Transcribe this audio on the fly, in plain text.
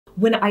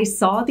When I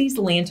saw these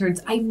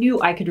lanterns, I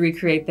knew I could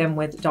recreate them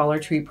with Dollar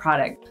Tree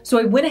product. So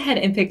I went ahead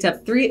and picked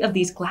up 3 of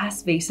these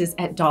glass vases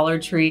at Dollar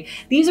Tree.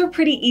 These are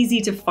pretty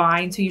easy to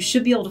find, so you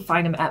should be able to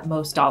find them at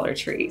most Dollar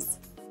Trees.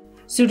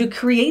 So to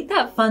create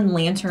that fun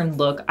lantern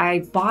look, I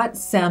bought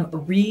some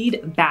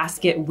reed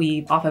basket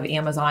weave off of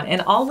Amazon,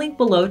 and I'll link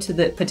below to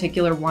the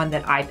particular one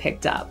that I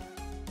picked up.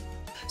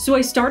 So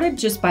I started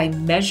just by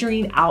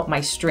measuring out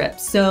my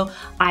strips. So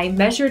I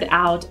measured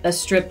out a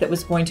strip that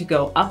was going to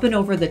go up and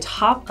over the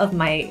top of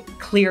my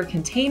clear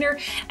container.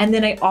 And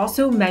then I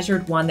also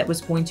measured one that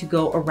was going to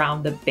go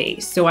around the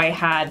base. So I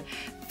had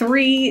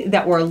 3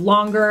 that were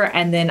longer,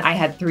 and then I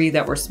had 3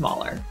 that were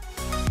smaller.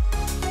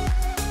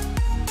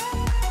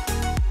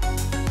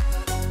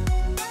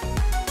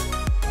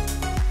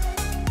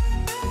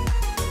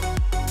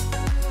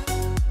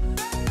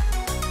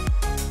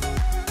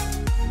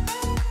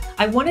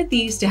 I wanted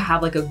these to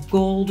have like a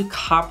gold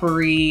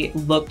coppery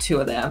look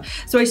to them.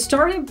 So I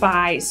started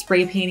by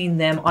spray painting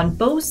them on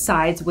both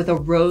sides with a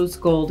rose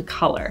gold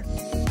color.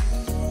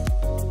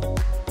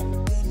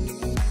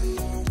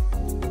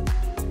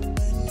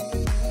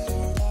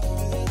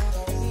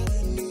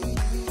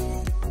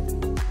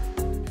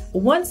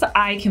 Once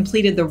I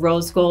completed the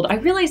rose gold, I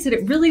realized that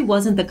it really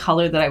wasn't the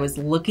color that I was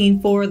looking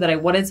for, that I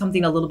wanted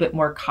something a little bit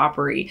more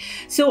coppery.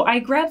 So I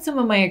grabbed some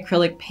of my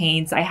acrylic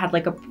paints. I had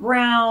like a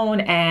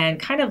brown and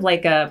kind of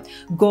like a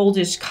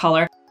goldish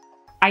color.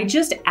 I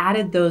just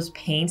added those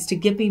paints to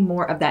give me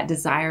more of that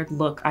desired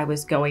look I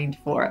was going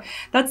for.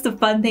 That's the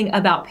fun thing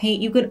about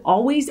paint. You can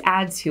always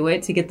add to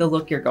it to get the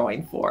look you're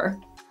going for.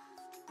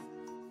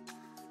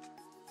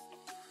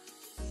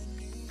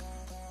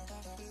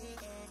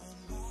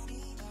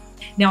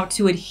 Now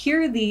to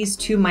adhere these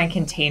to my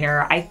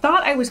container, I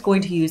thought I was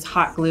going to use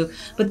hot glue,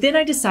 but then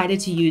I decided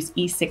to use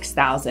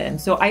E6000.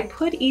 So I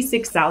put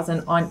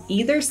E6000 on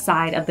either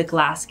side of the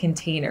glass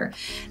container.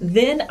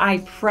 Then I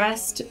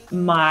pressed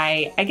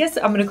my, I guess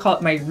I'm gonna call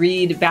it my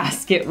reed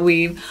basket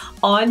weave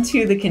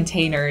onto the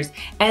containers.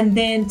 And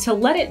then to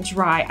let it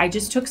dry, I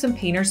just took some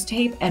painter's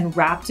tape and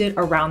wrapped it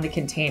around the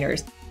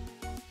containers.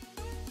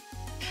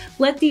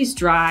 Let these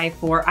dry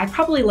for, I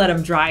probably let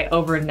them dry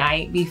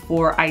overnight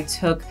before I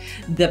took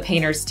the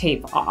painter's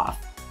tape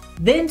off.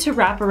 Then to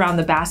wrap around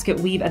the basket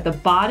weave at the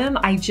bottom,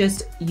 I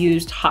just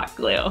used hot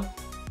glue.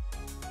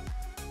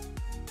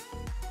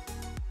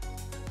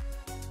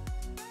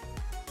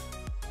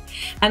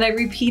 And I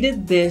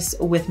repeated this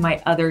with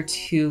my other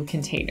 2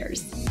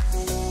 containers.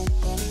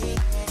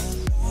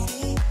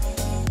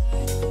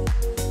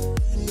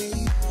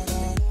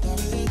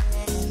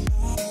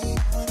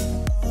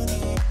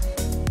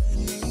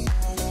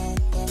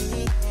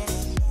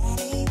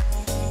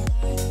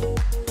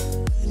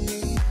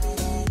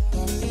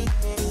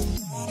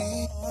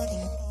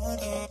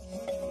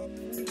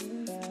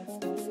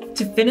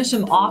 To finish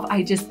them off,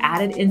 I just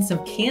added in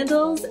some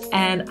candles,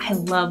 and I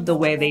love the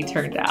way they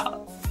turned out.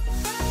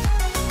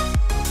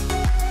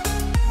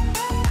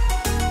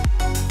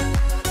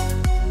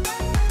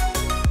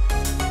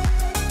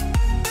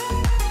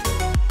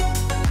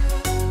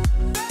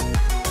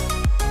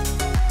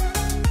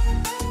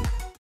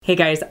 Hey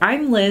guys,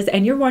 I'm Liz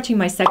and you're watching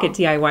my second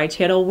DIY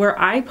channel where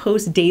I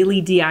post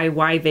daily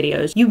DIY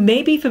videos. You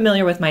may be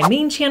familiar with my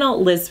main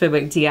channel, Liz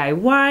Fenwick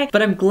DIY,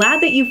 but I'm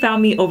glad that you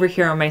found me over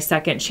here on my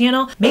second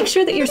channel. Make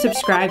sure that you're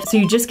subscribed so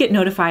you just get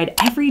notified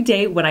every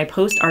day when I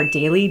post our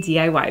daily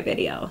DIY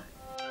video.